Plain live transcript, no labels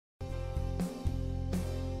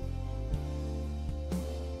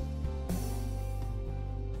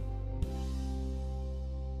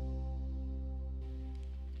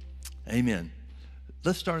Amen.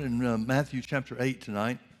 Let's start in Matthew chapter 8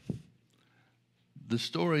 tonight. The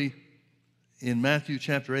story in Matthew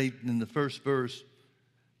chapter 8 in the first verse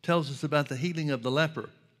tells us about the healing of the leper.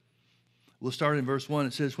 We'll start in verse 1.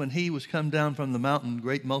 It says, "When he was come down from the mountain,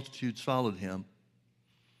 great multitudes followed him.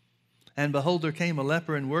 And behold, there came a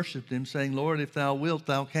leper and worshipped him, saying, Lord, if thou wilt,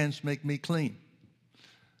 thou canst make me clean."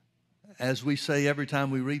 As we say every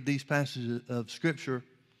time we read these passages of Scripture,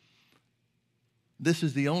 this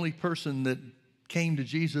is the only person that came to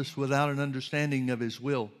Jesus without an understanding of his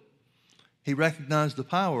will. He recognized the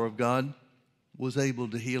power of God was able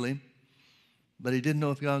to heal him, but he didn't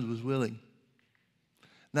know if God was willing.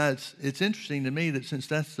 Now, it's interesting to me that since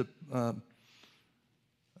that's the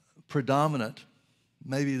predominant,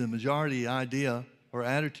 maybe the majority idea or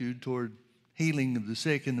attitude toward healing of the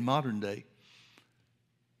sick in the modern day,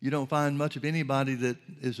 you don't find much of anybody that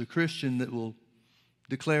is a Christian that will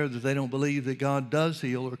declare that they don't believe that God does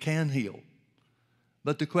heal or can heal.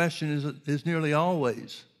 But the question is nearly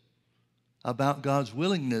always about God's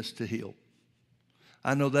willingness to heal.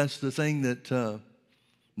 I know that's the thing that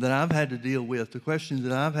I've had to deal with, the questions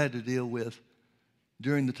that I've had to deal with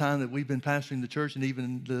during the time that we've been pastoring the church and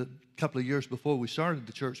even the couple of years before we started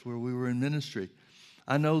the church where we were in ministry.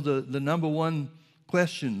 I know the number one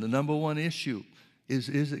question, the number one issue is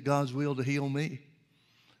it God's will to heal me?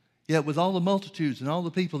 Yet with all the multitudes and all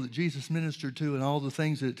the people that Jesus ministered to and all the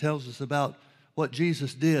things that it tells us about what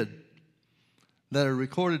Jesus did that are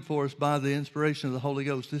recorded for us by the inspiration of the Holy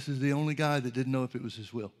Ghost, this is the only guy that didn't know if it was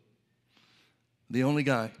his will. The only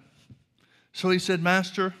guy. So he said,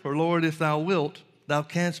 Master, or Lord, if thou wilt, thou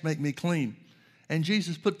canst make me clean. And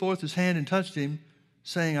Jesus put forth his hand and touched him,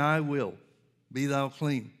 saying, I will, be thou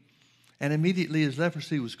clean. And immediately his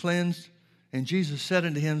leprosy was cleansed. And Jesus said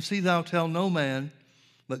unto him, See thou tell no man,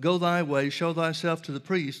 but go thy way, show thyself to the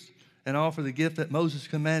priest, and offer the gift that Moses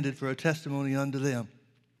commanded for a testimony unto them.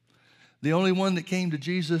 The only one that came to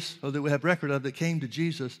Jesus, or that we have record of that came to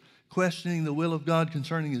Jesus, questioning the will of God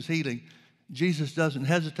concerning his healing, Jesus doesn't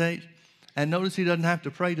hesitate. And notice he doesn't have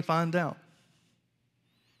to pray to find out.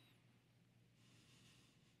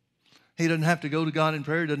 He doesn't have to go to God in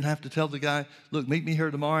prayer. He doesn't have to tell the guy, look, meet me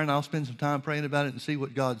here tomorrow and I'll spend some time praying about it and see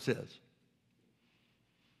what God says.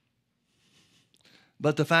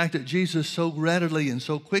 But the fact that Jesus so readily and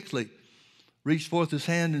so quickly reached forth his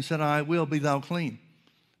hand and said, I will, be thou clean,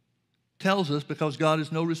 tells us, because God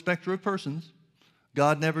is no respecter of persons,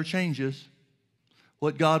 God never changes.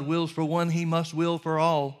 What God wills for one, he must will for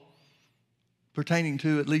all, pertaining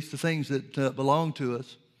to at least the things that belong to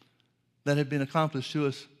us, that have been accomplished to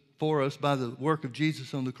us, for us, by the work of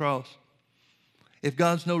Jesus on the cross. If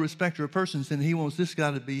God's no respecter of persons, then he wants this guy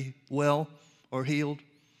to be well or healed,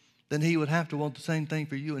 then he would have to want the same thing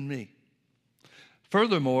for you and me.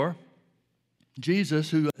 Furthermore,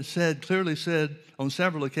 Jesus, who clearly said on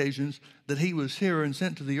several occasions that he was here and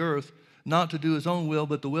sent to the earth not to do his own will,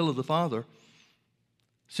 but the will of the Father,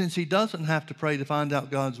 since he doesn't have to pray to find out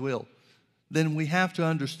God's will, then we have to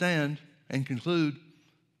understand and conclude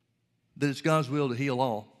that it's God's will to heal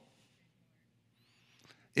all.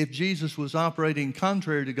 If Jesus was operating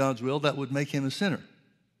contrary to God's will, that would make him a sinner.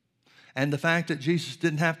 And the fact that Jesus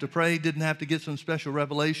didn't have to pray, didn't have to get some special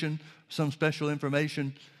revelation, some special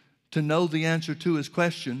information to know the answer to his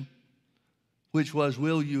question, which was,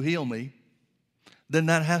 will you heal me? Then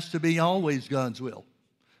that has to be always God's will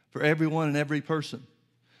for everyone and every person.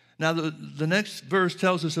 Now, the next verse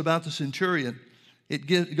tells us about the centurion.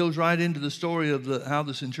 It goes right into the story of how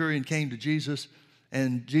the centurion came to Jesus,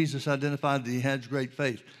 and Jesus identified that he had great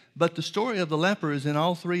faith. But the story of the leper is in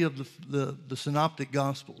all three of the synoptic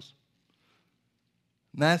gospels.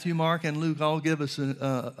 Matthew, Mark, and Luke all give us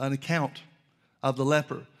an account of the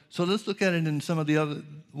leper. So let's look at it in let's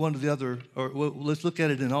look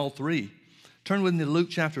at it in all three. Turn with me to Luke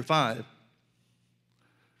chapter 5.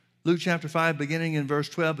 Luke chapter 5, beginning in verse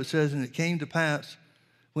 12, it says, And it came to pass,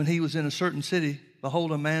 when he was in a certain city,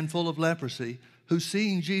 behold, a man full of leprosy, who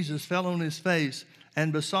seeing Jesus fell on his face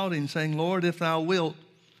and besought him, saying, Lord, if thou wilt,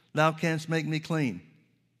 thou canst make me clean.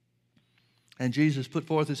 And Jesus put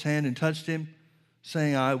forth his hand and touched him,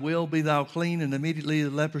 saying, I will, be thou clean. And immediately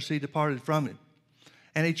the leprosy departed from him.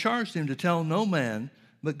 And he charged him to tell no man,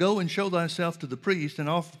 but go and show thyself to the priest, and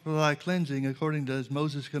offer for thy cleansing according to as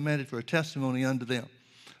Moses commanded for a testimony unto them.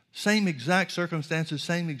 Same exact circumstances,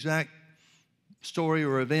 same exact story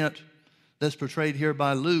or event that's portrayed here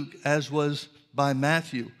by Luke as was by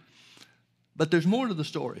Matthew. But there's more to the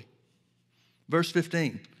story. Verse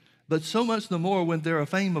 15, But so much the more went there a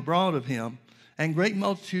fame abroad of him, and great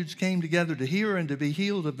multitudes came together to hear and to be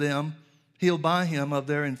healed by him of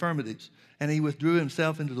their infirmities. And he withdrew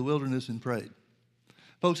himself into the wilderness and prayed.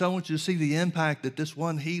 Folks, I want you to see the impact that this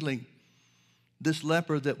one healing, this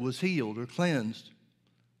leper that was healed or cleansed,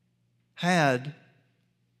 had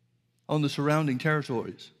on the surrounding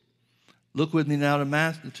territories. Look with me now to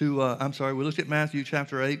we looked at Matthew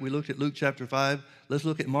chapter 8, we looked at Luke chapter 5. Let's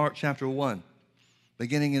look at Mark chapter 1,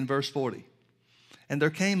 beginning in verse 40. And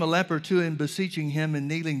there came a leper to him, beseeching him and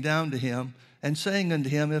kneeling down to him, and saying unto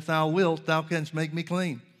him, If thou wilt, thou canst make me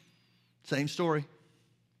clean. Same story.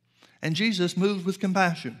 And Jesus, moved with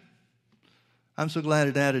compassion. I'm so glad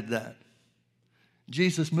it added that.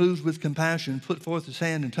 Jesus, moved with compassion, put forth his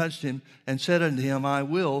hand and touched him, and said unto him, I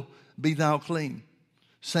will, be thou clean.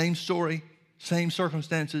 Same story, same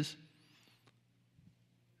circumstances.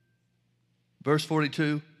 Verse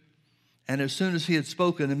 42, and as soon as he had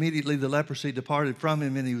spoken, immediately the leprosy departed from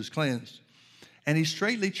him, and he was cleansed. And he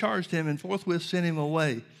straitly charged him, and forthwith sent him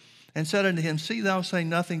away, and said unto him, See thou say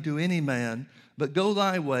nothing to any man, but go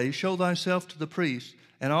thy way, show thyself to the priest,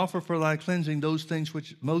 and offer for thy cleansing those things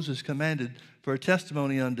which Moses commanded for a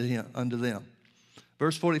testimony unto them.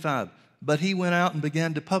 Verse 45, but he went out and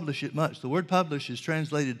began to publish it much. The word publish is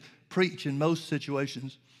translated preach in most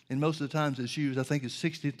situations. And most of the times it's used, I think it's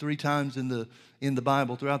 63 times in the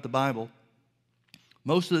Bible, throughout the Bible.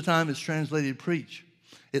 Most of the time it's translated preach.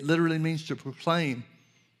 It literally means to proclaim.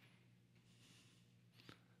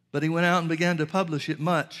 But he went out and began to publish it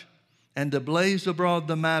much, and to blaze abroad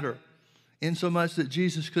the matter, insomuch that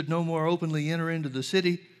Jesus could no more openly enter into the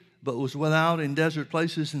city, but was without in desert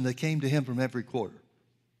places, and they came to him from every quarter.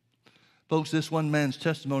 Folks, this one man's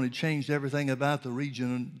testimony changed everything about the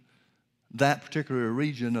region, that particular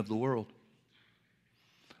region of the world.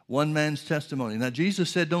 One man's testimony. Now, Jesus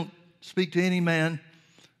said, don't speak to any man,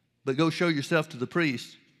 but go show yourself to the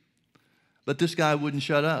priest. But this guy wouldn't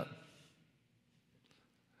shut up.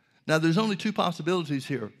 Now, there's only two possibilities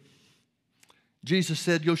here. Jesus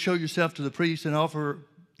said, go show yourself to the priest and offer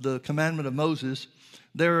the commandment of Moses.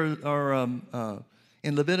 There are,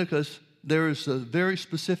 in Leviticus, there is a very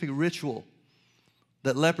specific ritual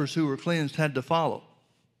that lepers who were cleansed had to follow.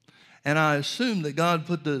 And I assume that God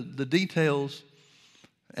put the details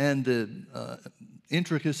and the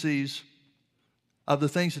intricacies of the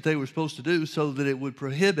things that they were supposed to do so that it would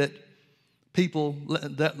prohibit people,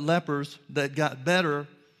 that lepers that got better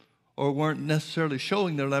or weren't necessarily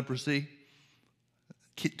showing their leprosy,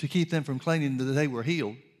 to keep them from claiming that they were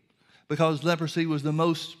healed. Because leprosy was the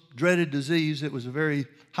most dreaded disease. It was a very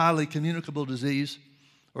highly communicable disease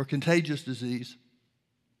or contagious disease.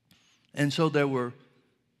 And so there were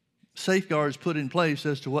safeguards put in place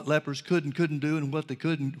as to what lepers could and couldn't do, and what they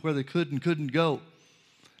could and where they could and couldn't go.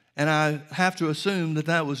 And I have to assume that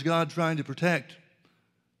that was God trying to protect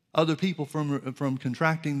other people from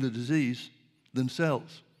contracting the disease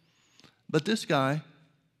themselves. But this guy,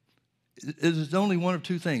 it is only one of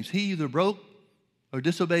two things. He either broke or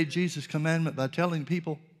disobeyed Jesus' commandment by telling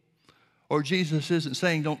people, or Jesus isn't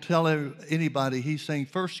saying don't tell anybody. He's saying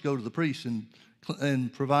first go to the priest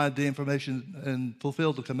and provide the information and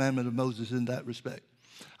fulfill the commandment of Moses in that respect.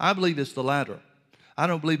 I believe it's the latter. I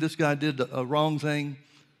don't believe this guy did a wrong thing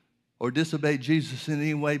or disobeyed Jesus in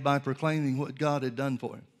any way by proclaiming what God had done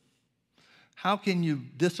for him. How can you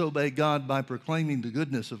disobey God by proclaiming the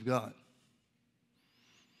goodness of God?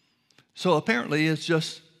 So apparently it's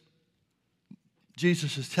just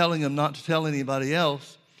Jesus is telling him not to tell anybody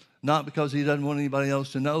else, not because he doesn't want anybody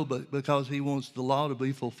else to know, but because he wants the law to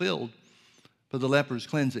be fulfilled for the leper's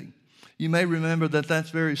cleansing. You may remember that that's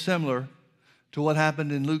very similar to what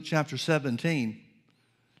happened in Luke chapter 17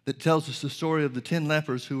 that tells us the story of the 10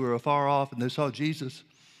 lepers who were afar off and they saw Jesus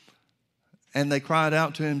and they cried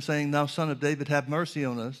out to him saying, Thou son of David, have mercy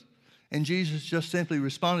on us. And Jesus just simply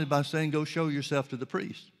responded by saying, Go show yourself to the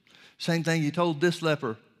priest. Same thing he told this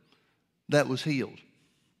leper that was healed.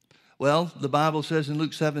 Well, the Bible says in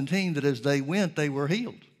Luke 17 that as they went, they were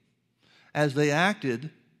healed. As they acted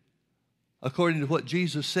according to what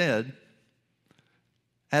Jesus said,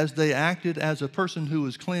 as they acted as a person who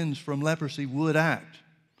was cleansed from leprosy would act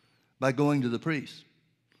by going to the priest.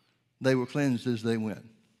 They were cleansed as they went.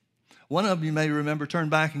 One of you may remember turned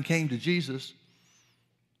back and came to Jesus,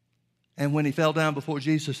 and when he fell down before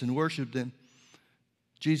Jesus and worshiped him,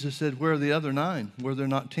 Jesus said, Where are the other 9? Were there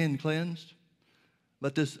not 10 cleansed?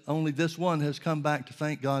 But only this one has come back to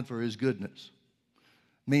thank God for his goodness,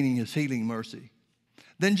 meaning his healing mercy.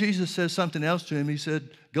 Then Jesus says something else to him. He said,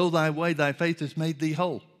 Go thy way, thy faith has made thee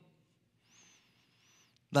whole.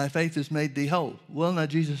 Thy faith has made thee whole. Well, now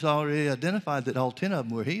Jesus already identified that all 10 of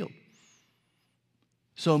them were healed.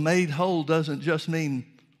 So made whole doesn't just mean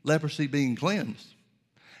leprosy being cleansed.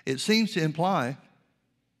 It seems to imply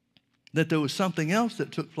that there was something else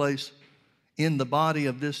that took place in the body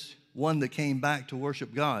of this one that came back to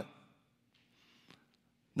worship God.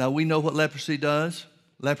 Now, we know what leprosy does.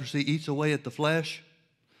 Leprosy eats away at the flesh.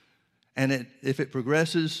 And if it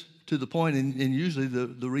progresses to the point, and usually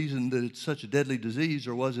the reason that it's such a deadly disease,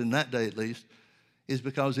 or was in that day at least, is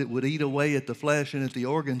because it would eat away at the flesh and at the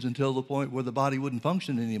organs until the point where the body wouldn't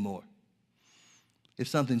function anymore. If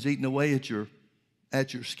something's eating away at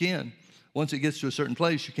your skin, once it gets to a certain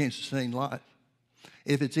place, you can't sustain life.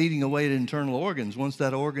 If it's eating away at internal organs, once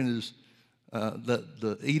that organ is,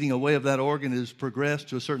 the eating away of that organ is progressed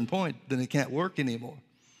to a certain point, then it can't work anymore.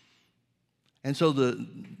 And so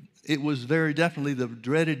it was very definitely the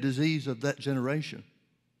dreaded disease of that generation.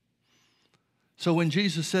 So when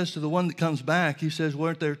Jesus says to the one that comes back, he says,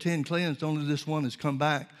 weren't there 10 cleansed? Only this one has come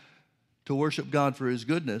back to worship God for his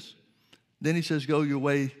goodness. Then he says, go your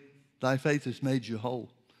way, thy faith has made you whole.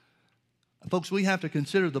 Folks, we have to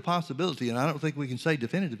consider the possibility, and I don't think we can say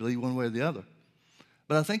definitively one way or the other,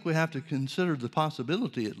 but I think we have to consider the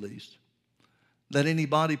possibility at least that any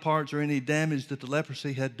body parts or any damage that the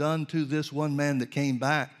leprosy had done to this one man that came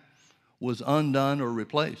back was undone or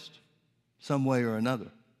replaced some way or another.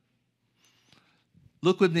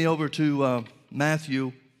 Look with me over to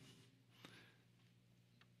Matthew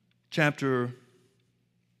chapter,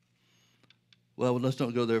 well, let's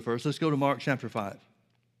not go there first. Let's go to Mark chapter 5.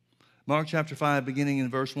 Mark chapter 5, beginning in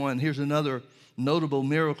verse 1. Here's another notable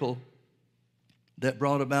miracle that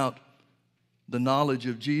brought about the knowledge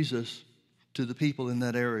of Jesus to the people in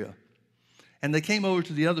that area. And they came over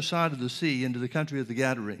to the other side of the sea, into the country of the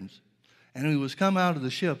Gadarenes. And when he was come out of the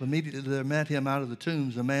ship, immediately there met him out of the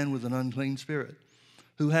tombs a man with an unclean spirit,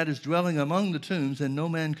 who had his dwelling among the tombs, and no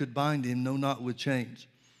man could bind him, no, not with chains,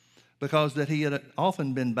 because that he had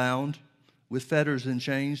often been bound with fetters and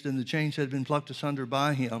chains, and the chains had been plucked asunder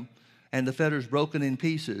by him, and the fetters broken in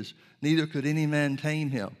pieces, neither could any man tame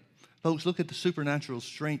him. Folks, look at the supernatural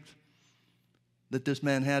strength that this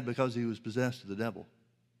man had because he was possessed of the devil.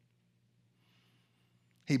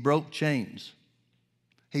 He broke chains.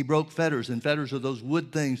 He broke fetters, and fetters are those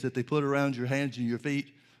wood things that they put around your hands and your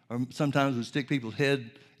feet, or sometimes would stick people's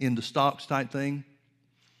head into stocks type thing.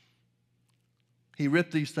 He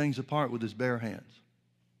ripped these things apart with his bare hands.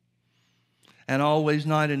 And always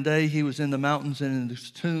night and day he was in the mountains and in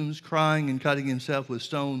the tombs, crying and cutting himself with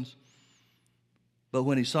stones. But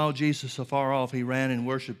when he saw Jesus afar off, he ran and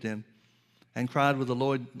worshipped him, and cried with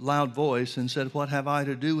a loud voice, and said, what have I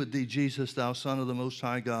to do with thee, Jesus, thou Son of the Most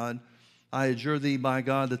High God? I adjure thee by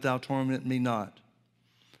God that thou torment me not.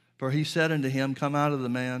 For he said unto him, come out of the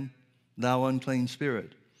man, thou unclean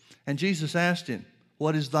spirit. And Jesus asked him,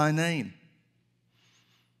 what is thy name?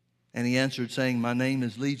 And he answered, saying, my name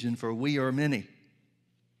is Legion, for we are many.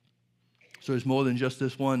 So there's more than just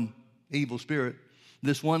this one evil spirit.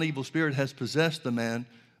 This one evil spirit has possessed the man,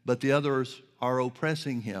 but the others are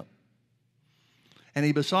oppressing him. And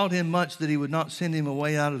he besought him much that he would not send him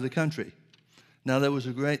away out of the country. Now there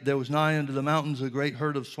was nigh unto the mountains a great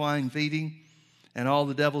herd of swine feeding, and all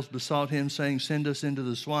the devils besought him, saying, send us into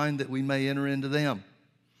the swine, that we may enter into them.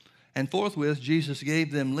 And forthwith Jesus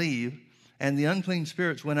gave them leave, and the unclean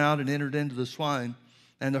spirits went out and entered into the swine,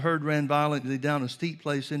 and the herd ran violently down a steep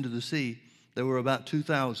place into the sea. There were about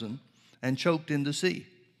 2,000, and choked in the sea.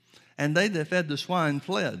 And they that fed the swine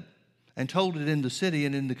fled, and told it in the city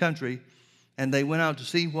and in the country, and they went out to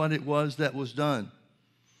see what it was that was done.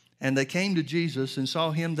 And they came to Jesus and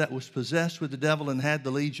saw him that was possessed with the devil and had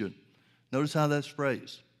the legion. Notice how that's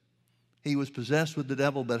phrased. He was possessed with the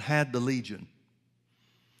devil but had the legion.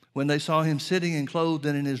 When they saw him sitting and clothed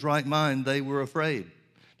and in his right mind, they were afraid.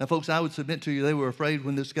 Now, folks, I would submit to you, they were afraid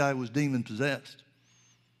when this guy was demon-possessed.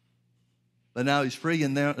 But now he's free,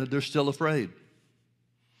 and they're still afraid.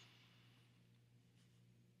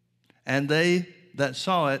 And they that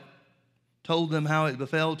saw it told them how it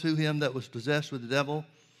befell to him that was possessed with the devil,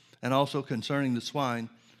 and also concerning the swine.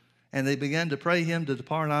 And they began to pray him to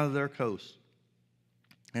depart out of their coast.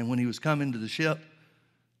 And when he was come into the ship,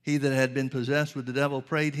 he that had been possessed with the devil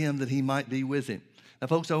prayed him that he might be with him. Now,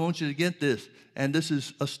 folks, I want you to get this, and this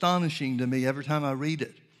is astonishing to me every time I read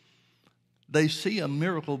it. They see a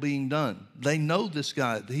miracle being done. They know this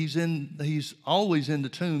guy. He's always in the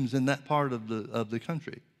tombs in that part of the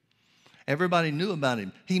country. Everybody knew about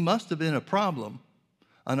him. He must have been a problem,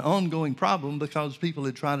 an ongoing problem, because people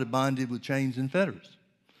had tried to bind him with chains and fetters.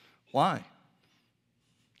 Why?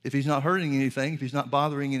 If he's not hurting anything, if he's not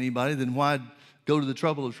bothering anybody, then why go to the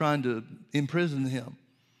trouble of trying to imprison him?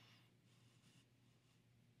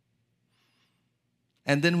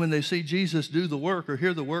 And then when they see Jesus do the work, or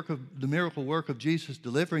hear the miracle work of Jesus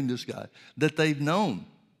delivering this guy that they've known,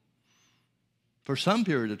 for some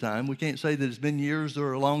period of time. We can't say that it's been years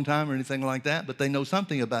or a long time or anything like that, but they know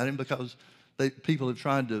something about him because people have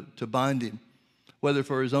tried to bind him, whether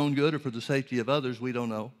for his own good or for the safety of others, we don't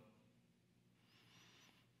know.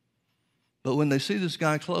 But when they see this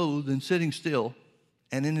guy clothed and sitting still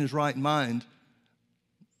and in his right mind,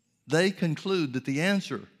 they conclude that the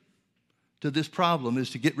answer to this problem is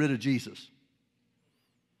to get rid of Jesus.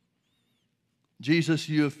 Jesus,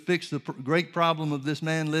 you have fixed the great problem of this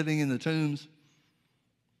man living in the tombs,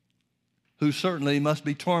 who certainly must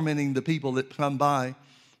be tormenting the people that come by,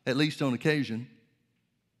 at least on occasion.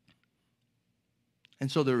 And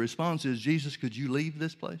so their response is, Jesus, could you leave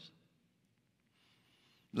this place?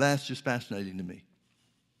 That's just fascinating to me.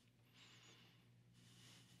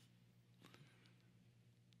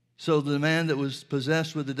 So the man that was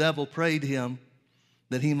possessed with the devil prayed him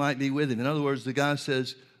that he might be with him. In other words, the guy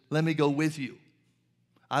says, let me go with you.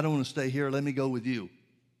 I don't want to stay here. Let me go with you.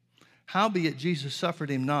 Howbeit Jesus suffered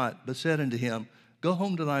him not, but said unto him, go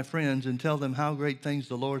home to thy friends and tell them how great things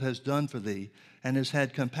the Lord has done for thee and has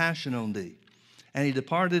had compassion on thee. And he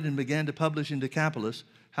departed and began to publish in Decapolis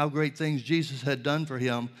how great things Jesus had done for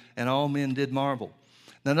him, and all men did marvel.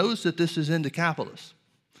 Now notice that this is in Decapolis.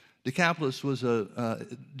 Decapolis was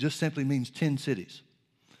just simply means 10 cities.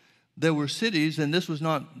 There were cities, and this was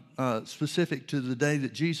not specific to the day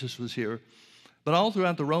that Jesus was here, but all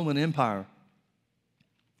throughout the Roman Empire,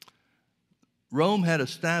 Rome had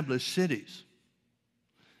established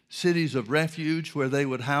cities of refuge where they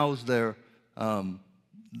would house their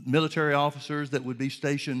military officers that would be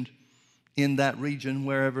stationed in that region,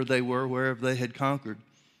 wherever they were, wherever they had conquered.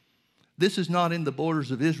 This is not in the borders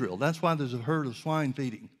of Israel. That's why there's a herd of swine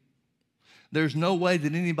feeding. There's no way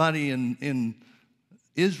that anybody in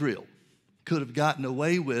Israel could have gotten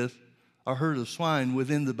away with a herd of swine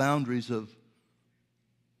within the boundaries of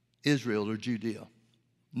Israel or Judea.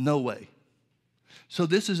 No way. So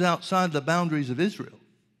this is outside the boundaries of Israel.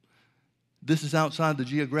 This is outside the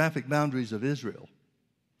geographic boundaries of Israel.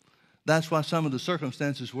 That's why some of the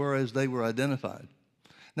circumstances were as they were identified.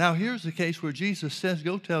 Now here's the case where Jesus says,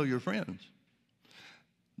 go tell your friends.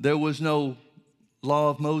 There was no law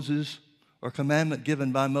of Moses or commandment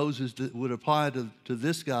given by Moses that would apply to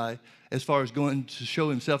this guy as far as going to show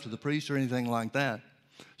himself to the priest or anything like that.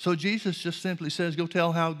 So Jesus just simply says, go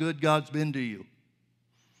tell how good God's been to you.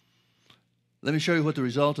 Let me show you what the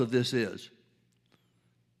result of this is.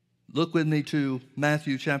 Look with me to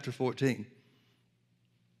Matthew chapter 14,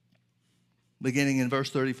 beginning in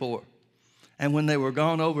verse 34. And when they were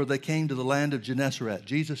gone over, they came to the land of Gennesaret.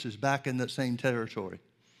 Jesus is back in that same territory.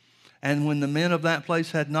 And when the men of that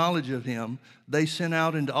place had knowledge of him, they sent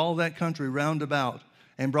out into all that country round about,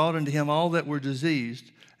 and brought unto him all that were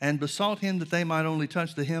diseased, and besought him that they might only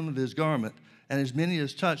touch the hem of his garment, and as many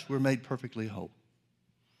as touched were made perfectly whole.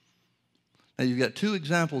 Now you've got two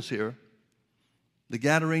examples here. The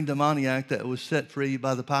Gadarene demoniac that was set free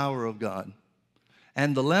by the power of God,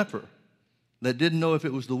 and the leper that didn't know if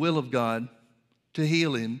it was the will of God to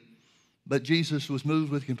heal him, but Jesus was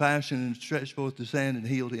moved with compassion and stretched forth his hand and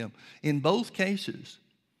healed him. In both cases,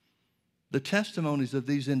 the testimonies of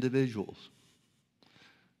these individuals,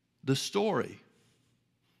 the story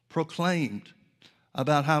proclaimed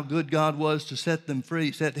about how good God was to set him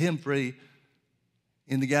free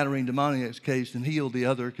in the Gadarene demoniac's case and healed the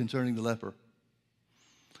other concerning the leper.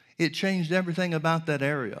 It changed everything about that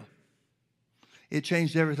area. It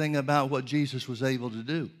changed everything about what Jesus was able to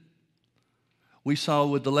do. We saw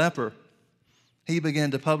with the leper, he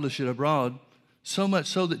began to publish it abroad, so much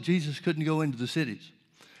so that Jesus couldn't go into the cities.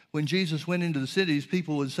 When Jesus went into the cities,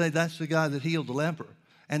 people would say, that's the guy that healed the leper.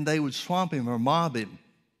 And they would swamp him or mob him.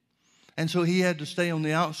 And so he had to stay on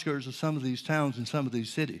the outskirts of some of these towns and some of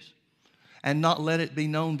these cities and not let it be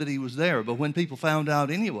known that he was there. But when people found out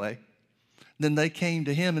anyway, then they came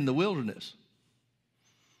to him in the wilderness.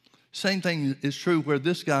 Same thing is true where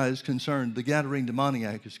this guy is concerned, the Gadarene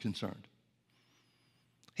demoniac is concerned.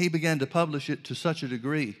 He began to publish it to such a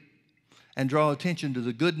degree and draw attention to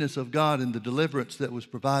the goodness of God and the deliverance that was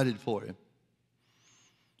provided for him.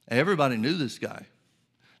 Everybody knew this guy.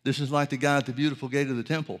 This is like the guy at the beautiful gate of the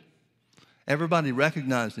temple. Everybody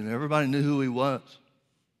recognized him. Everybody knew who he was.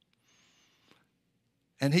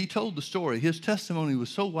 And he told the story. His testimony was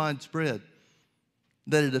so widespread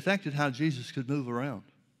that it affected how Jesus could move around.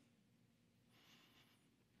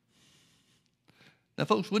 Now,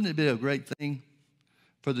 folks, wouldn't it be a great thing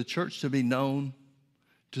for the church to be known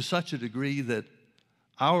to such a degree that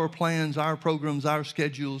our plans, our programs, our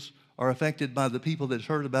schedules are affected by the people that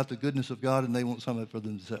heard about the goodness of God and they want some of it for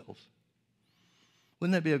themselves?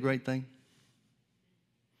 Wouldn't that be a great thing?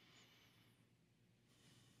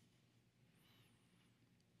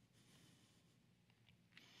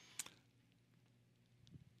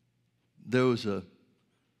 there was a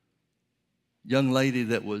young lady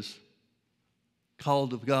that was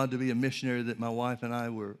called of God to be a missionary that my wife and I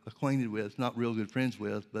were acquainted with, not real good friends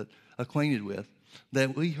with, but acquainted with,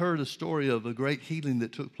 that we heard a story of a great healing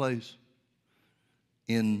that took place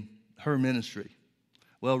in her ministry.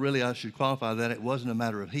 Well, really, I should qualify that. It wasn't a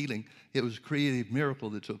matter of healing. It was a creative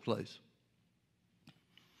miracle that took place.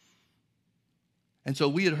 And so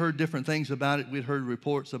we had heard different things about it. We'd heard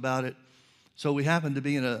reports about it. So we happened to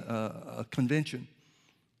be in a convention.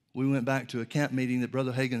 We went back to a camp meeting that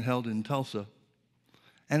Brother Hagin held in Tulsa.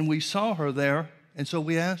 And we saw her there, and so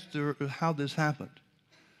we asked her how this happened.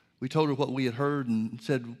 We told her what we had heard and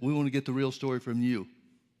said, we want to get the real story from you.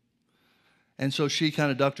 And so she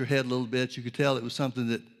kind of ducked her head a little bit. You could tell it was something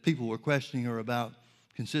that people were questioning her about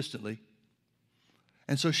consistently.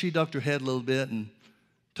 And so she ducked her head a little bit and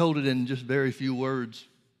told it in just very few words.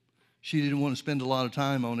 She didn't want to spend a lot of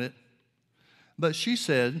time on it. But she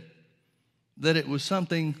said that it was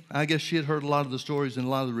something, I guess she had heard a lot of the stories and a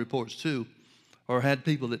lot of the reports too, or had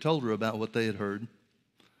people that told her about what they had heard.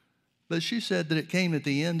 But she said that it came at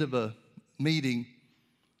the end of a meeting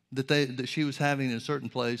that she was having in a certain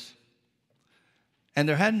place. And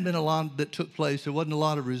there hadn't been a lot that took place. There wasn't a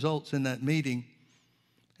lot of results in that meeting.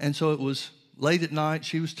 And so it was late at night.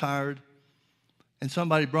 She was tired. And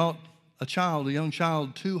somebody brought a young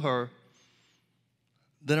child to her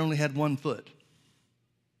that only had one foot.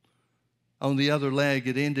 On the other leg,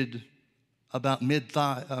 it ended about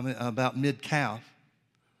mid-thigh, about mid-calf.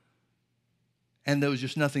 And there was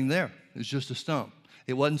just nothing there. It was just a stump.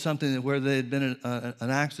 It wasn't something where there had been an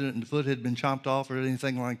accident and the foot had been chopped off or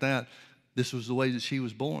anything like that. This was the way that she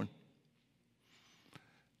was born.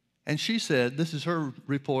 And she said, this is her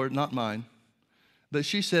report, not mine, but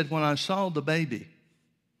she said, when I saw the baby,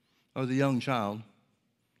 or the young child,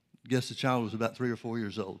 I guess the child was about 3 or 4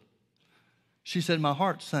 years old, she said, my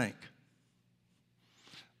heart sank.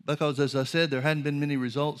 Because, as I said, there hadn't been many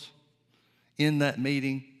results in that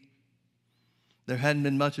meeting. There hadn't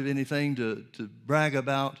been much of anything to brag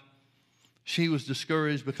about. She was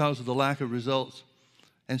discouraged because of the lack of results.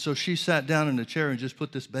 And so she sat down in a chair and just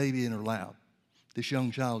put this baby in her lap, this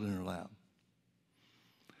young child in her lap.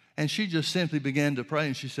 And she just simply began to pray,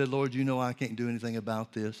 and she said, Lord, you know I can't do anything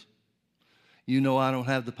about this. You know I don't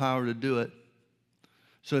have the power to do it.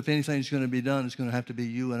 So if anything's going to be done, it's going to have to be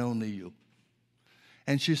you and only you.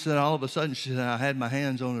 And she said, all of a sudden, she said, I had my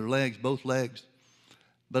hands on her legs, both legs.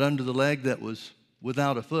 But under the leg that was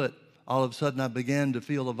without a foot, all of a sudden I began to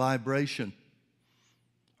feel a vibration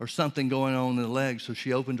or something going on in the leg. So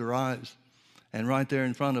she opened her eyes, and right there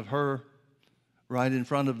in front of her, right in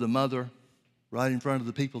front of the mother, right in front of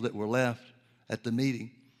the people that were left at the meeting,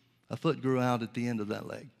 a foot grew out at the end of that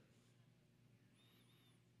leg.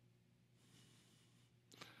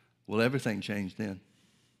 Well, everything changed then.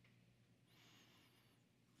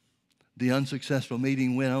 The unsuccessful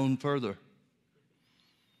meeting went on further.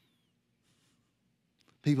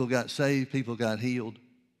 People got saved, people got healed.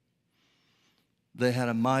 They had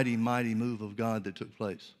a mighty, mighty move of God that took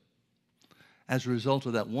place as a result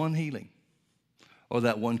of that one healing or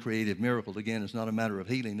that one creative miracle. Again, it's not a matter of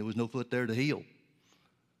healing. There was no foot there to heal.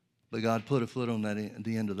 But God put a foot on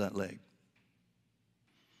the end of that leg.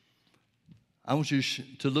 I want you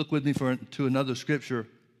to look with me to another scripture.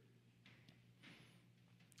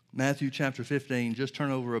 Matthew chapter 15. Just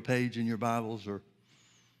turn over a page in your Bibles or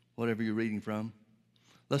whatever you're reading from.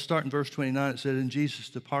 Let's start in verse 29. It said, and Jesus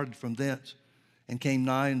departed from thence and came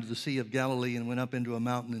nigh unto the Sea of Galilee and went up into a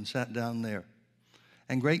mountain and sat down there.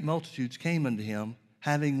 And great multitudes came unto him,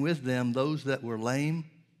 having with them those that were lame,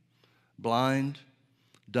 blind,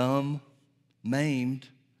 dumb, maimed,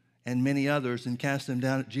 and many others, and cast them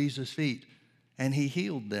down at Jesus' feet. And he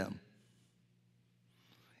healed them.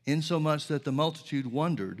 Insomuch that the multitude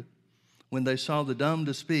wondered when they saw the dumb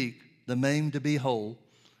to speak, the maimed to be whole,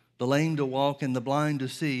 the lame to walk, and the blind to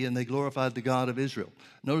see, and they glorified the God of Israel.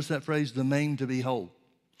 Notice that phrase, the maimed to be whole.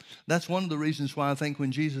 That's one of the reasons why I think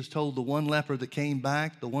when Jesus told the one leper that came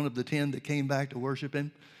back, the one of the 10 that came back to worship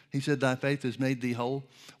him, he said, thy faith has made thee whole.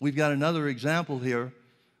 We've got another example here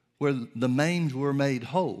where the maimed were made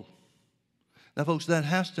whole. Now, folks, that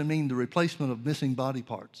has to mean the replacement of missing body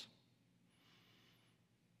parts.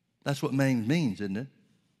 That's what maimed means, isn't it?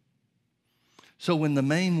 So when the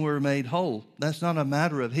maimed were made whole, that's not a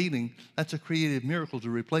matter of healing. That's a creative miracle to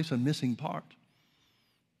replace a missing part.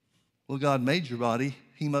 Well, God made your body.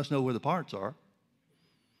 He must know where the parts are.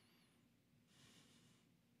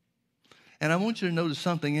 And I want you to notice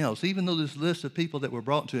something else. Even though this list of people that were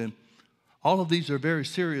brought to him, all of these are very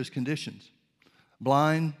serious conditions.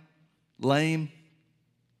 Blind, lame,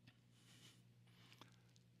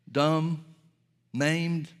 dumb,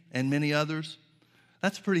 maimed, and many others.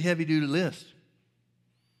 That's a pretty heavy-duty list.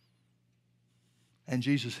 And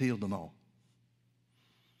Jesus healed them all.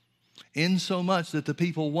 Insomuch that the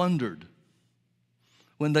people wondered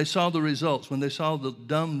when they saw the results, when they saw the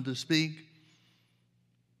dumb to speak,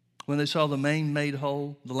 when they saw the maimed made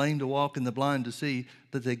whole, the lame to walk, and the blind to see,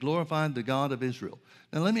 that they glorified the God of Israel.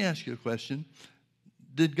 Now let me ask you a question.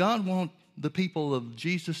 Did God want the people of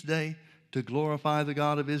Jesus' day to glorify the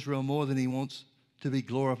God of Israel more than he wants to be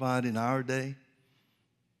glorified in our day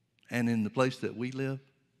and in the place that we live?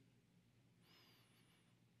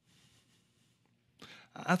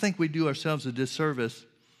 I think we do ourselves a disservice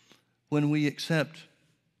when we accept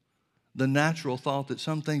the natural thought that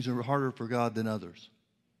some things are harder for God than others.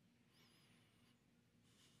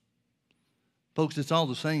 Folks, it's all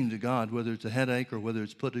the same to God, whether it's a headache or whether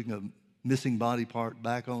it's putting a missing body part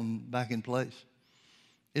back in place.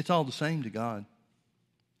 It's all the same to God.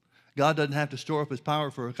 God doesn't have to store up his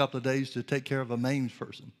power for a couple of days to take care of a maimed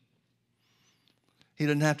person. He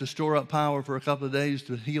doesn't have to store up power for a couple of days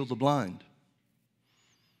to heal the blind.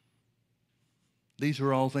 These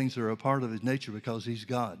are all things that are a part of his nature because he's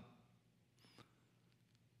God.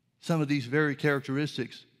 Some of these very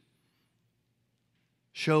characteristics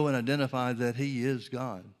show and identify that he is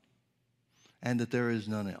God and that there is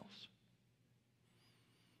none else.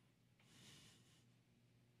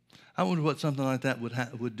 I wonder what something like that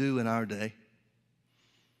would do in our day.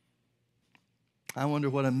 I wonder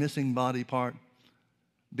what a missing body part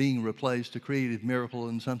being replaced, a creative miracle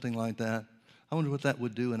and something like that. I wonder what that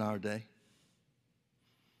would do in our day.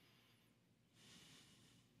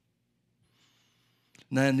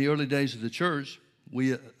 Now, in the early days of the church,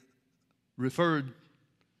 we referred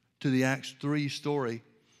to the Acts 3 story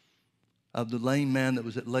of the lame man that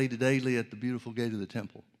was laid daily at the beautiful gate of the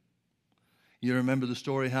temple. You remember the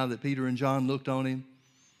story how that Peter and John looked on him.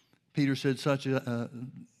 Peter said, such a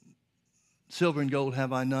silver and gold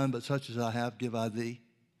have I none, but such as I have give I thee.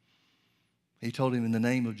 He told him, in the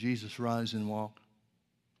name of Jesus, rise and walk.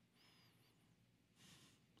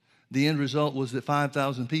 The end result was that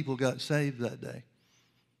 5,000 people got saved that day.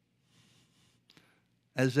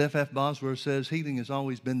 As F.F. Bosworth says, healing has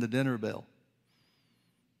always been the dinner bell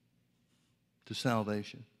to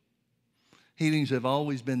salvation. Healings have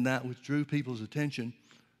always been that which drew people's attention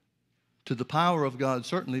to the power of God,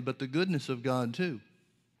 certainly, but the goodness of God, too,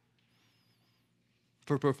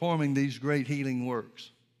 for performing these great healing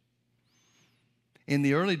works. In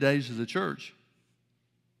the early days of the church,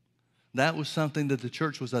 that was something that the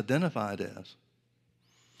church was identified as,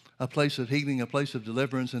 a place of healing, a place of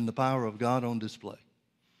deliverance, and the power of God on display.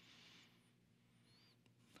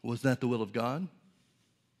 Was that the will of God?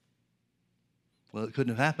 Well, it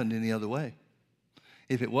couldn't have happened any other way.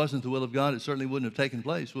 If it wasn't the will of God, it certainly wouldn't have taken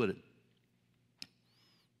place, would it?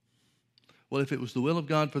 Well, if it was the will of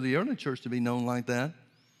God for the early church to be known like that,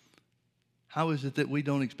 how is it that we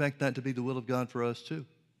don't expect that to be the will of God for us too?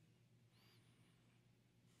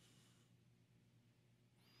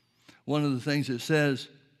 One of the things it says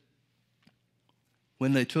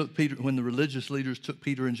when the religious leaders took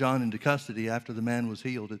Peter and John into custody after the man was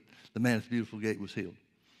healed, the man at the beautiful gate was healed.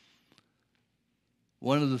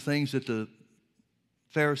 One of the things that the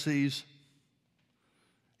Pharisees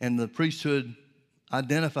and the priesthood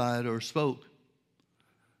identified or spoke,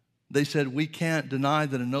 they said, we can't deny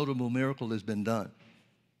that a notable miracle has been done.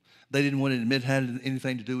 They didn't want to admit it had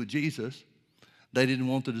anything to do with Jesus. They didn't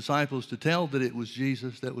want the disciples to tell that it was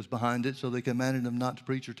Jesus that was behind it, so they commanded them not to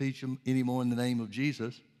preach or teach them anymore in the name of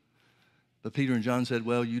Jesus. But Peter and John said,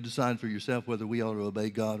 well, you decide for yourself whether we ought to obey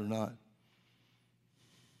God or not.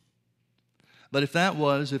 But if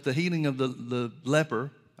the healing of the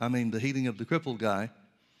leper, the healing of the crippled guy,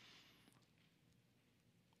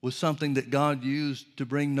 was something that God used to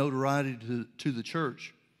bring notoriety to the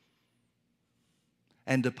church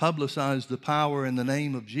and to publicize the power in the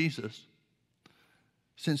name of Jesus,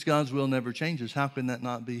 since God's will never changes, how can that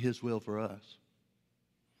not be his will for us?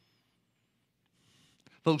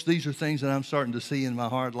 Folks, these are things that I'm starting to see in my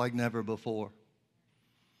heart like never before.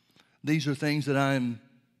 These are things that I'm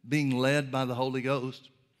being led by the Holy Ghost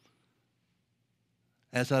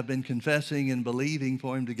as I've been confessing and believing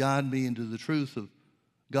for him to guide me into the truth of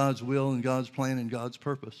God's will and God's plan and God's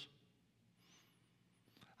purpose.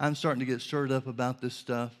 I'm starting to get stirred up about this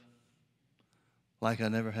stuff like I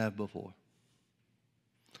never have before.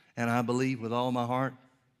 And I believe with all my heart,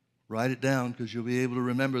 write it down because you'll be able to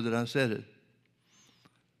remember that I said it.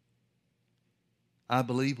 I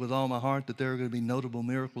believe with all my heart that there are going to be notable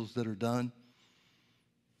miracles that are done,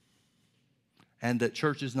 and that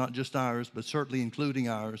churches, not just ours, but certainly including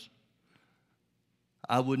ours,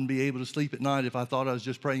 I wouldn't be able to sleep at night if I thought I was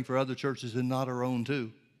just praying for other churches and not our own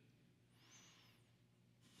too.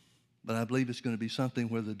 But I believe it's going to be something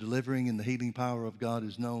where the delivering and the healing power of God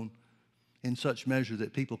is known in such measure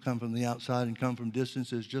that people come from the outside and come from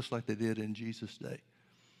distances just like they did in Jesus' day.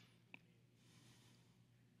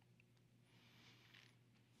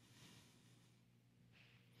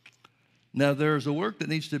 Now, there's a work that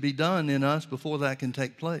needs to be done in us before that can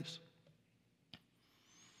take place.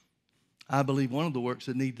 I believe one of the works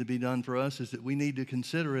that need to be done for us is that we need to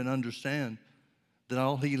consider and understand that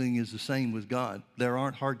all healing is the same with God. There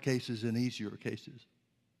aren't hard cases and easier cases.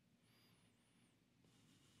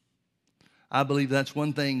 I believe that's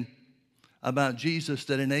one thing about Jesus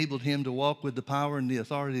that enabled him to walk with the power and the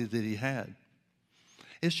authority that he had.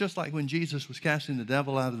 It's just like when Jesus was casting the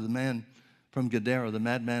devil out of the man from Gadara, the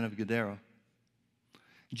madman of Gadara.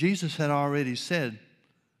 Jesus had already said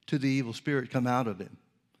to the evil spirit, "Come out of him."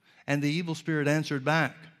 And the evil spirit answered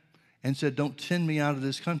back and said, "Don't send me out of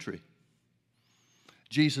this country."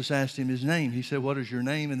 Jesus asked him his name. He said, "What is your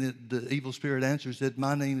name?" And the evil spirit answered, said,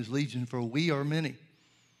 "My name is Legion, for we are many."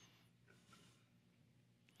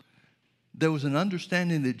 There was an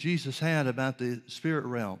understanding that Jesus had about the spirit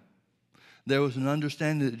realm. There was an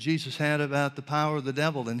understanding that Jesus had about the power of the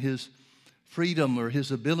devil and his freedom or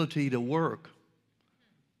his ability to work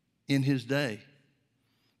in his day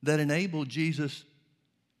that enabled Jesus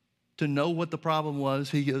to know what the problem was.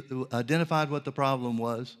 He identified what the problem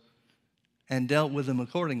was and dealt with them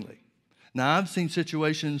accordingly. Now, I've seen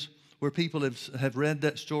situations where people have read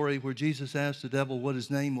that story where Jesus asked the devil what his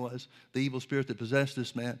name was, the evil spirit that possessed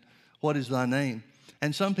this man. "What is thy name?"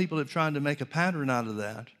 And some people have tried to make a pattern out of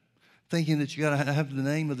that, thinking that you got to have the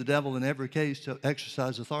name of the devil in every case to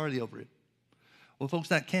exercise authority over it. Well, folks,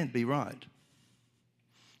 that can't be right.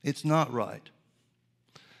 It's not right.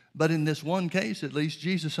 But in this one case, at least,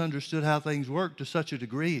 Jesus understood how things worked to such a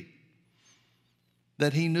degree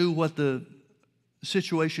that he knew what the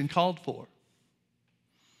situation called for.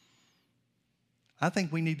 I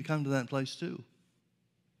think we need to come to that place too.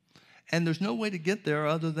 And there's no way to get there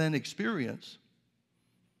other than experience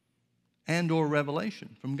and or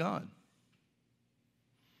revelation from God.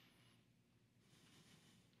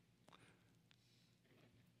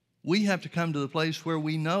 We have to come to the place where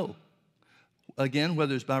we know, again,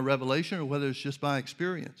 whether it's by revelation or whether it's just by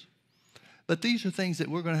experience. But these are things that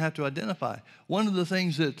we're going to have to identify. One of the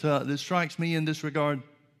things that strikes me in this regard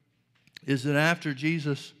is that after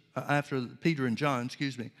Peter and John,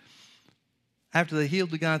 after they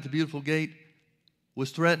healed the guy at the Beautiful Gate,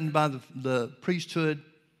 was threatened by the priesthood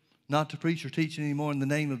not to preach or teach anymore in the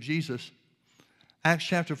name of Jesus, Acts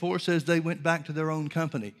chapter 4 says they went back to their own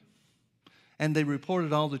company, and they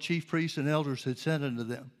reported all the chief priests and elders had said unto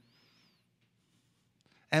them.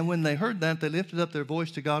 And when they heard that, they lifted up their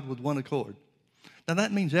voice to God with one accord. Now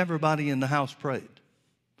that means everybody in the house prayed.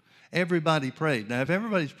 Everybody prayed. Now if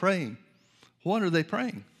everybody's praying, what are they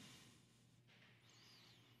praying?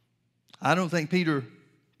 I don't think Peter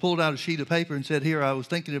pulled out a sheet of paper and said, "Here, I was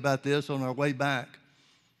thinking about this on our way back,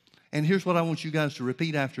 and here's what I want you guys to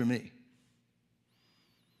repeat after me."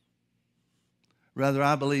 Rather,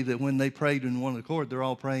 I believe that when they prayed in one accord, they're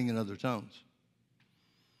all praying in other tongues.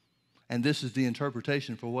 And this is the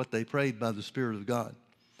interpretation for what they prayed by the Spirit of God.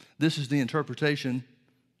 This is the interpretation,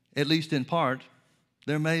 at least in part.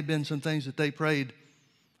 There may have been some things that they prayed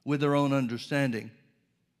with their own understanding.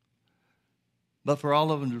 But for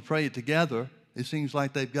all of them to pray it together, it seems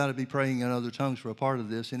like they've got to be praying in other tongues for a part of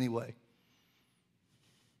this anyway.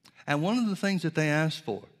 And one of the things that they asked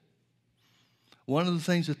for, one of the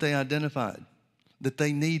things that they identified that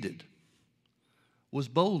they needed was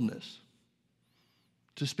boldness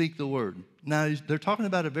to speak the word. Now, they're talking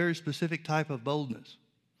about a very specific type of boldness.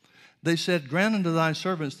 They said, "Grant unto thy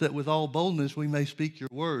servants that with all boldness we may speak your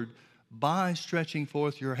word by stretching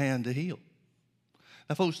forth your hand to heal."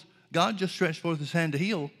 Now, folks, God just stretched forth his hand to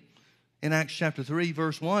heal in Acts chapter 3,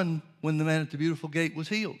 verse 1, when the man at the Beautiful Gate was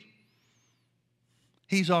healed.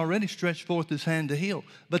 He's already stretched forth his hand to heal.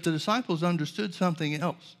 But the disciples understood something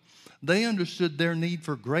else. They understood their need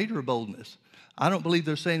for greater boldness. I don't believe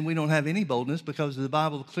they're saying we don't have any boldness, because the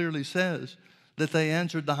Bible clearly says that they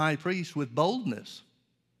answered the high priest with boldness,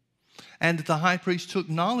 and that the high priest took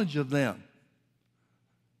knowledge of them,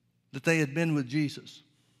 that they had been with Jesus.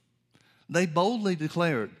 They boldly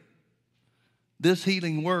declared, "This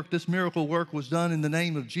healing work, this miracle work was done in the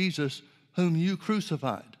name of Jesus, whom you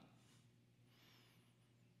crucified."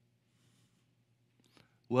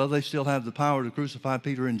 Well, they still have the power to crucify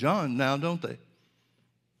Peter and John now, don't they?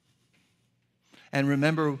 And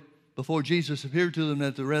remember, before Jesus appeared to them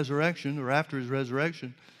at the resurrection, or after his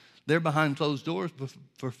resurrection, they're behind closed doors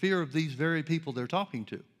for fear of these very people they're talking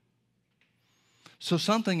to. So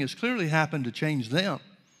something has clearly happened to change them.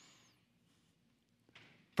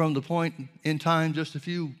 from the point in time just a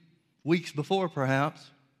few weeks before, perhaps,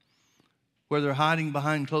 where they're hiding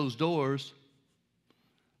behind closed doors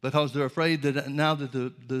because they're afraid that now that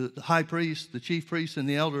the high priest, the chief priests, and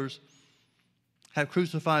the elders have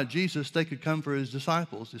crucified Jesus, they could come for his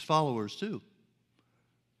disciples, his followers too.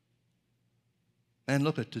 And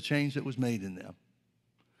look at the change that was made in them,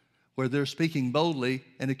 where they're speaking boldly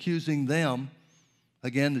and accusing them,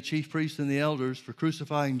 again, the chief priests and the elders, for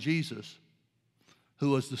crucifying Jesus, who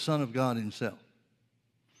was the Son of God himself.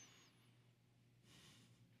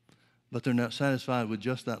 But they're not satisfied with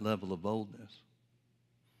just that level of boldness.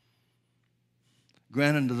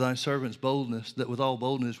 Grant unto thy servants boldness, that with all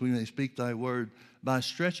boldness we may speak thy word, by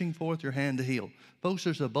stretching forth your hand to heal. Folks,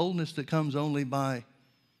 there's a boldness that comes only by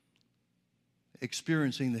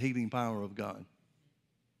experiencing the healing power of God.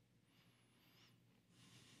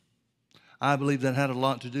 I believe that had a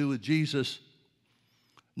lot to do with Jesus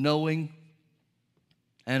knowing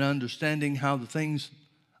and understanding how the things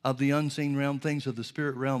of the unseen realm, things of the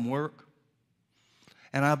spirit realm work.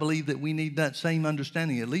 And I believe that we need that same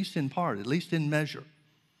understanding, at least in part, at least in measure,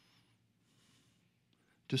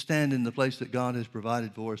 to stand in the place that God has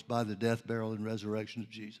provided for us by the death, burial, and resurrection of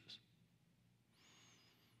Jesus.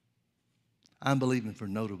 I'm believing for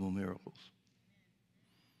notable miracles.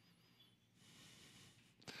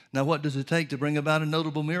 Now, what does it take to bring about a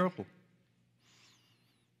notable miracle?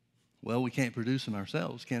 Well, we can't produce them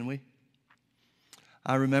ourselves, can we?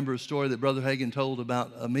 I remember a story that Brother Hagin told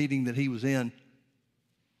about a meeting that he was in,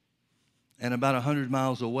 and about 100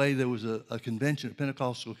 miles away there was a convention, a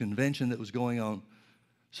Pentecostal convention that was going on.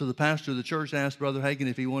 So the pastor of the church asked Brother Hagin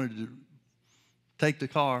if he wanted to take the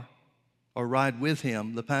car or ride with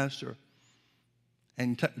him, the pastor,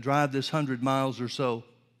 and drive this 100 miles or so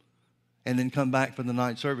and then come back for the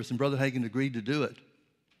night service. And Brother Hagin agreed to do it.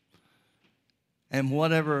 And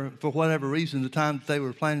for whatever reason, the time that they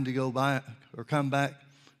were planning to go back or come back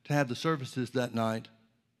to have the services that night,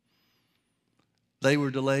 they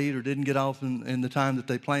were delayed or didn't get off in the time that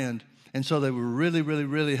they planned. And so they were really, really,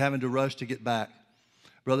 really having to rush to get back.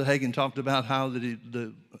 Brother Hagin talked about how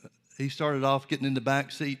that he started off getting in the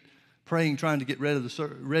back seat, praying, trying to get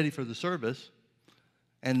ready for the service.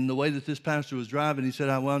 And the way that this pastor was driving, he said,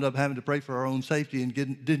 I wound up having to pray for our own safety and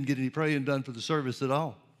didn't get any praying done for the service at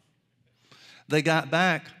all. They got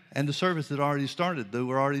back, and the service had already started. They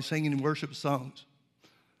were already singing worship songs.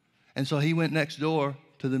 And so he went next door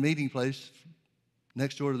to the meeting place,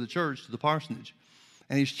 next door to the church, to the parsonage.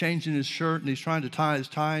 And he's changing his shirt, and he's trying to tie his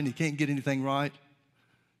tie, and he can't get anything right.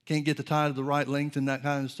 Can't get the tie to the right length and that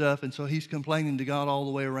kind of stuff. And so he's complaining to God all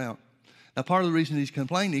the way around. Now, part of the reason he's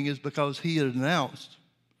complaining is because he had announced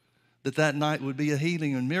that night would be a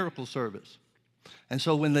healing and miracle service. And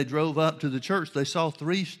so when they drove up to the church, they saw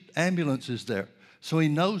 3 ambulances there. So he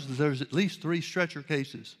knows that there's at least 3 stretcher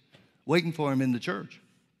cases waiting for him in the church.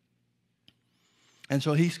 And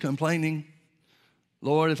so he's complaining,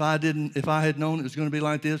 Lord, if I had known it was going to be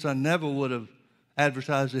like this, I never would have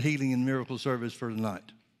advertised a healing and miracle service for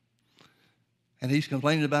tonight. And he's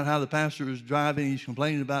complaining about how the pastor is driving. He's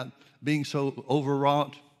complaining about being so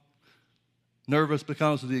overwrought, nervous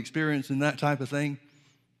because of the experience and that type of thing.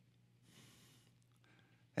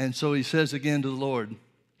 And so he says again to the Lord,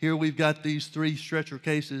 here we've got these 3 stretcher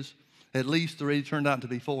cases, at least 3, turned out to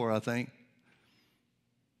be 4, I think.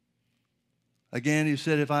 Again, he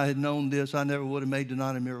said, if I had known this, I never would have made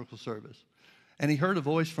tonight a miracle service. And he heard a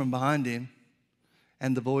voice from behind him,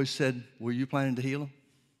 and the voice said, were you planning to heal him?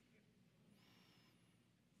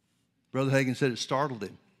 Brother Hagin said it startled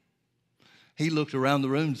him. He looked around the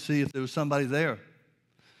room to see if there was somebody there.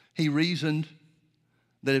 He reasoned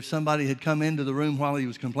that if somebody had come into the room while he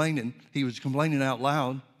was complaining out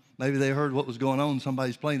loud. Maybe they heard what was going on.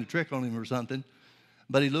 Somebody's playing a trick on him or something.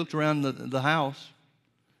 But he looked around the house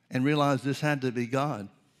and realized this had to be God.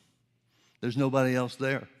 There's nobody else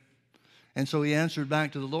there. And so he answered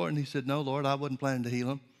back to the Lord, and he said, no, Lord, I wasn't planning to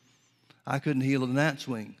heal him. I couldn't heal a gnat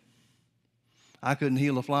swing. I couldn't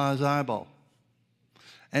heal a fly's eyeball.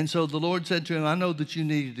 And so the Lord said to him, I know that you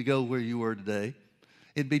needed to go where you were today.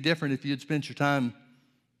 It'd be different if you'd spent your time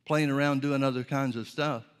playing around doing other kinds of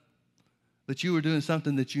stuff. But you were doing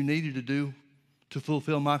something that you needed to do to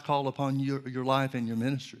fulfill my call upon your life and your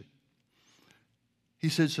ministry. He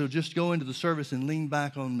said, so just go into the service and lean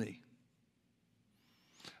back on me.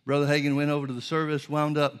 Brother Hagin went over to the service,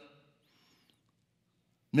 wound up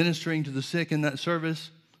ministering to the sick in that service,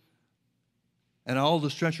 and all the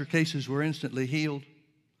stretcher cases were instantly healed.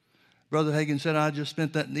 Brother Hagin said, I just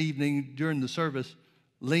spent that evening during the service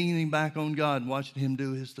leaning back on God and watching him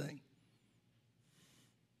do his thing.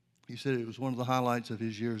 He said it was one of the highlights of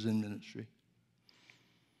his years in ministry.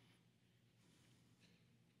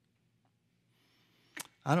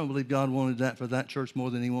 I don't believe God wanted that for that church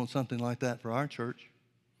more than he wants something like that for our church.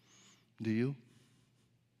 Do you?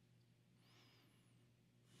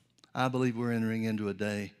 I believe we're entering into a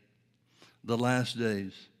day, the last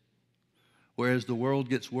days, where as the world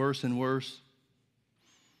gets worse and worse,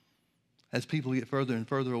 as people get further and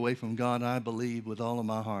further away from God, I believe with all of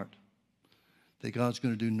my heart that God's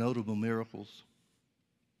going to do notable miracles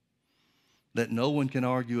that no one can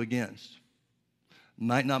argue against.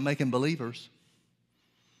 Might not make them believers.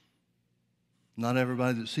 Not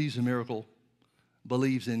everybody that sees a miracle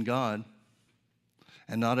believes in God.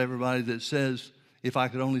 And not everybody that says, if I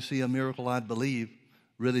could only see a miracle, I'd believe,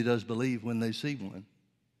 really does believe when they see one.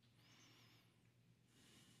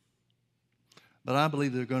 But I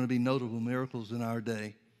believe there are going to be notable miracles in our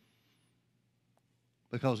day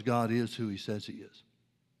because God is who he says he is.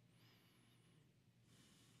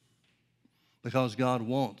 Because God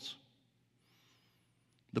wants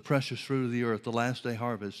the precious fruit of the earth, the last day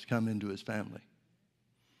harvest, to come into his family.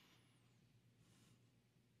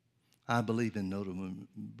 I believe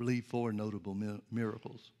for notable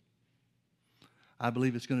miracles. I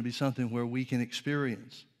believe it's going to be something where we can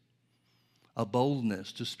experience a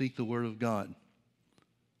boldness to speak the word of God.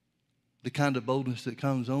 The kind of boldness that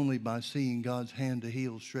comes only by seeing God's hand to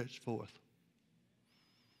heal stretched forth.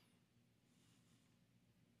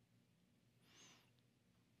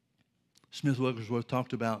 Smith Wigglesworth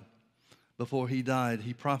talked about before he died,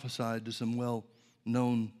 he prophesied to some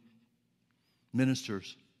well-known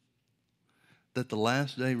ministers that the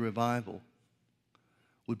last day revival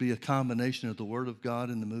would be a combination of the Word of God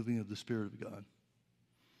and the moving of the Spirit of God.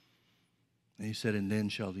 And he said, and then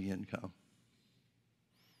shall the end come.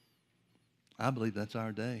 I believe that's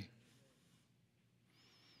our day.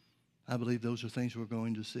 I believe those are things we're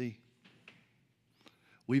going to see.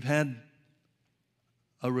 We've had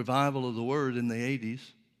a revival of the Word in the 80s.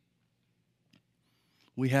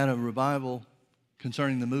 We had a revival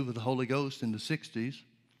concerning the move of the Holy Ghost in the 60s.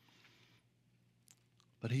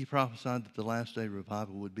 But he prophesied that the last day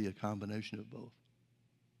revival would be a combination of both.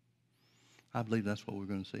 I believe that's what we're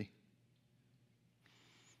going to see.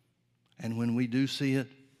 And when we do see it,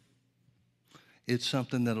 it's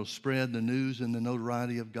something that'll spread the news and the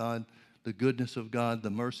notoriety of God, the goodness of God,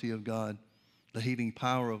 the mercy of God, the healing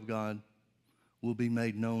power of God will be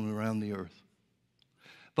made known around the earth.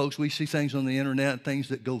 Folks, we see things on the internet, things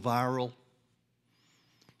that go viral.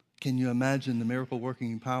 Can you imagine the miracle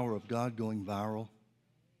working power of God going viral?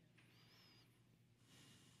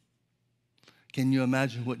 Can you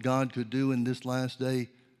imagine what God could do in this last day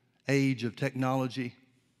age of technology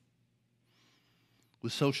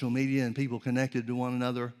with social media and people connected to one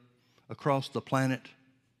another across the planet?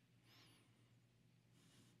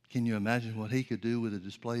 Can you imagine what he could do with a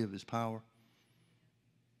display of his power?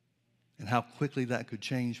 And how quickly that could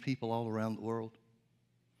change people all around the world?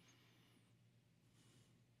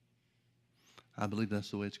 I believe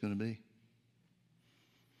that's the way it's going to be.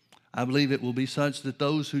 I believe it will be such that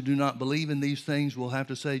those who do not believe in these things will have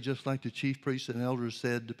to say, just like the chief priests and elders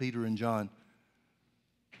said to Peter and John,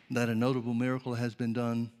 that a notable miracle has been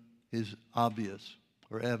done is obvious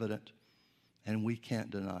or evident, and we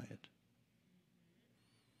can't deny it.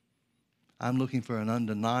 I'm looking for an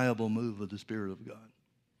undeniable move of the Spirit of God.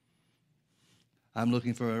 I'm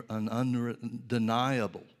looking for an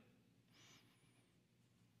undeniable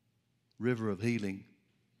river of healing.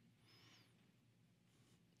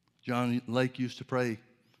 John Lake used to pray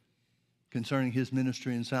concerning his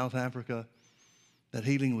ministry in South Africa that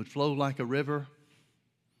healing would flow like a river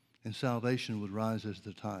and salvation would rise as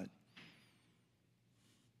the tide.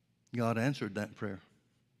 God answered that prayer.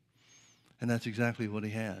 And that's exactly what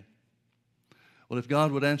he had. Well, if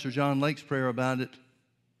God would answer John Lake's prayer about it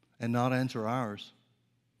and not answer ours,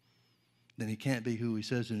 then he can't be who he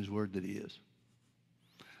says in his word that he is.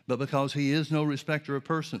 But because he is no respecter of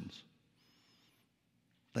persons,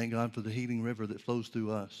 thank God for the healing river that flows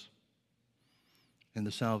through us and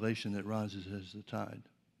the salvation that rises as the tide.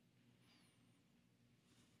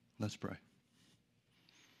 Let's pray.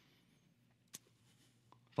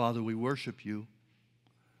 Father, we worship you.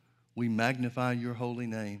 We magnify your holy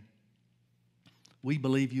name. We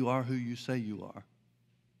believe you are who you say you are.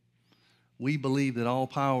 We believe that all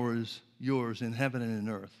power is yours in heaven and in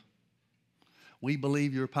earth. We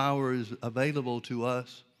believe your power is available to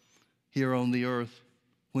us here on the earth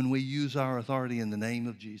when we use our authority in the name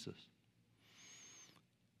of Jesus.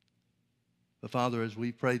 But Father, as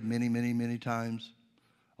we've prayed many, many, many times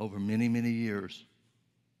over many, many years,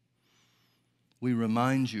 we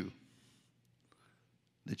remind you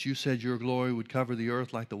that you said your glory would cover the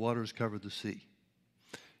earth like the waters cover the sea.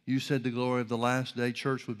 You said the glory of the last day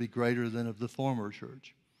church would be greater than of the former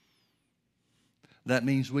church. That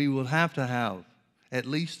means we will have to have at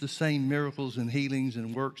least the same miracles and healings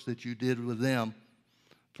and works that you did with them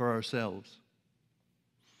for ourselves.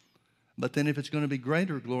 But then if it's going to be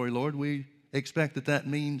greater glory, Lord, we expect that that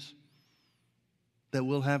means that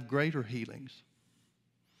we'll have greater healings,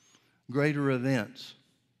 greater events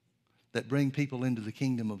that bring people into the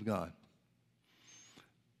kingdom of God.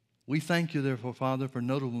 We thank you, therefore, Father, for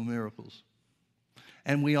notable miracles.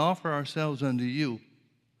 And we offer ourselves unto you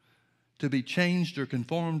to be changed or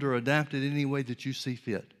conformed or adapted any way that you see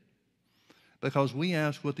fit. Because we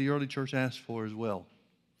ask what the early church asked for as well.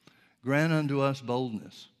 Grant unto us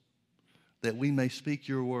boldness, that we may speak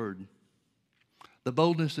your word. The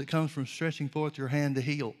boldness that comes from stretching forth your hand to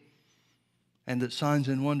heal, and that signs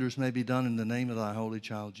and wonders may be done in the name of thy holy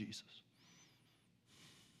child Jesus.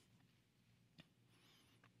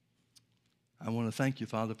 I want to thank you,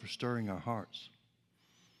 Father, for stirring our hearts,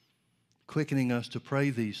 quickening us to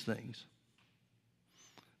pray these things.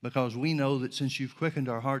 Because we know that since you've quickened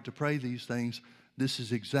our heart to pray these things, this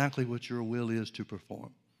is exactly what your will is to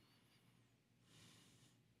perform.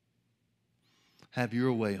 Have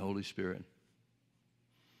your way, Holy Spirit.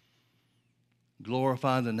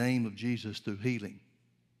 Glorify the name of Jesus through healing.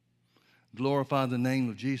 Glorify the name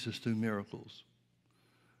of Jesus through miracles.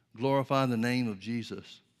 Glorify the name of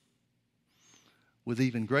Jesus with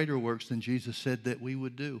even greater works than Jesus said that we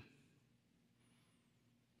would do.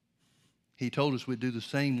 He told us we'd do the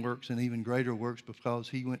same works and even greater works because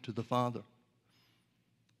he went to the Father.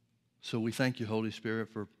 So we thank you, Holy Spirit,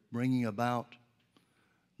 for bringing about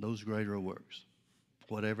those greater works,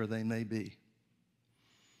 whatever they may be.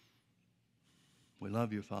 We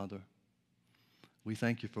love you, Father. We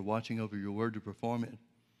thank you for watching over your word to perform it.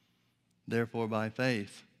 Therefore, by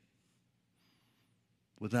faith,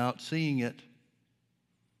 without seeing it,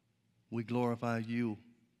 we glorify you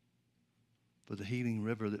for the healing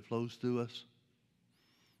river that flows through us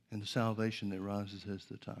and the salvation that rises as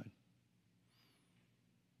the tide.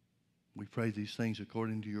 We pray these things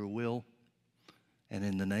according to your will, and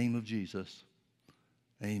in the name of Jesus,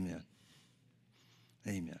 amen.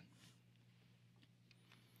 Amen.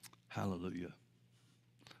 Hallelujah.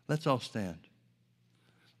 Let's all stand.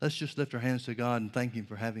 Let's just lift our hands to God and thank him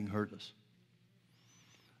for having heard us.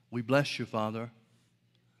 We bless you, Father.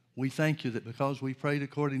 We thank you that because we prayed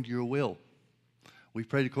according to your will, we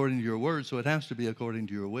prayed according to your word, so it has to be according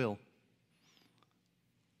to your will.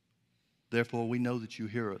 Therefore, we know that you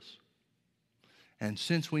hear us. And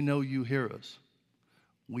since we know you hear us,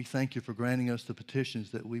 we thank you for granting us the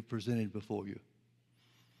petitions that we presented before you.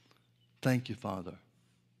 Thank you, Father.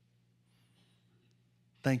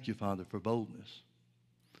 Thank you, Father, for boldness.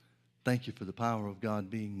 Thank you for the power of God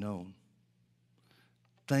being known.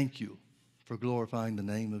 Thank you for glorifying the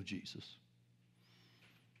name of Jesus.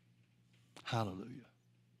 Hallelujah.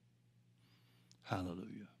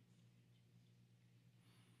 Hallelujah.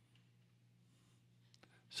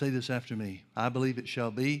 Say this after me. I believe it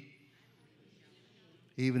shall be,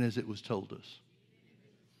 even as it was told us.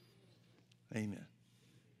 Amen.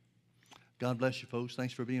 God bless you, folks.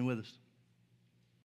 Thanks for being with us.